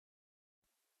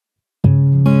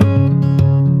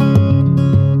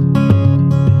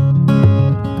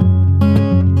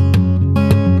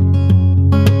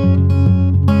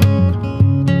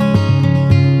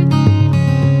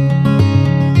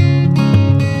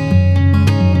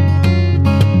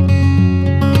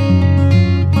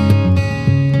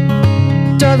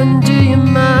Darling, do you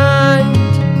mind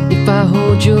if I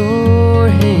hold your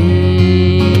hand?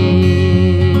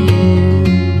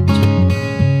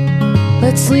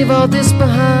 Let's leave all this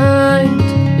behind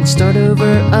and start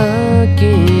over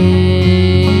again.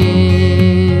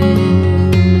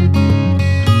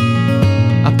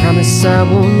 I promise I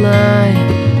won't lie,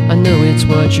 I know it's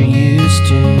what you're used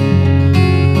to.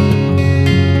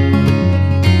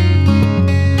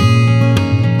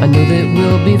 I know that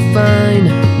we'll be fine,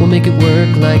 we'll make it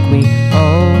work like we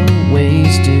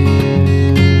always do.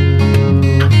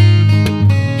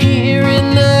 Here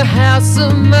in the house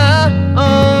of my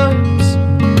arms,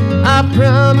 I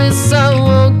promise I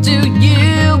won't do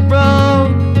you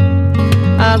wrong.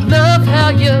 I love how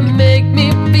you make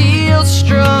me feel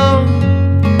strong.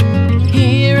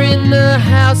 Here in the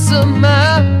house of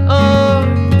my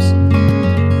arms,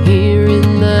 here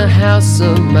in the house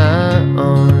of my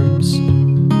arms.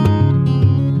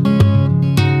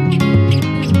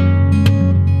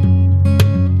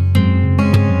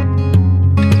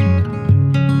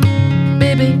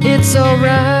 Baby, it's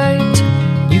alright,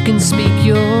 you can speak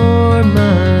your mind.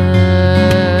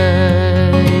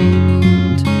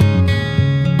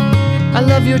 I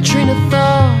love your train of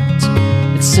thought,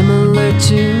 it's similar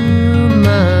to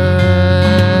mine.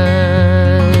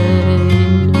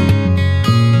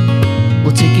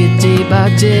 We'll take it day by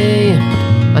day,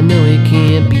 I know it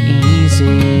can't be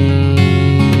easy.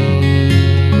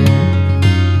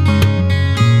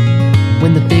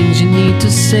 When the things you need to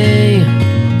say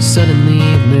suddenly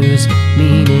lose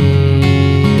meaning,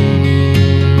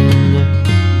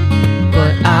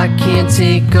 but I can't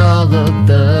take all of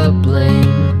the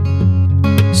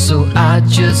blame, so I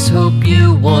just hope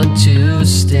you want to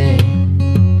stay.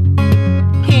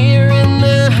 Here in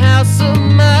the house of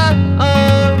my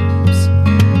arms,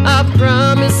 I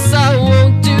promise I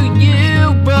won't do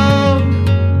you wrong.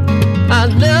 I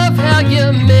love how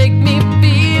you make me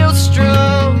feel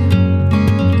strong.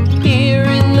 Here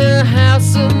in the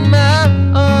house of my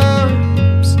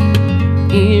arms,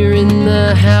 here in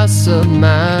the house of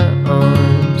my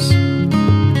arms.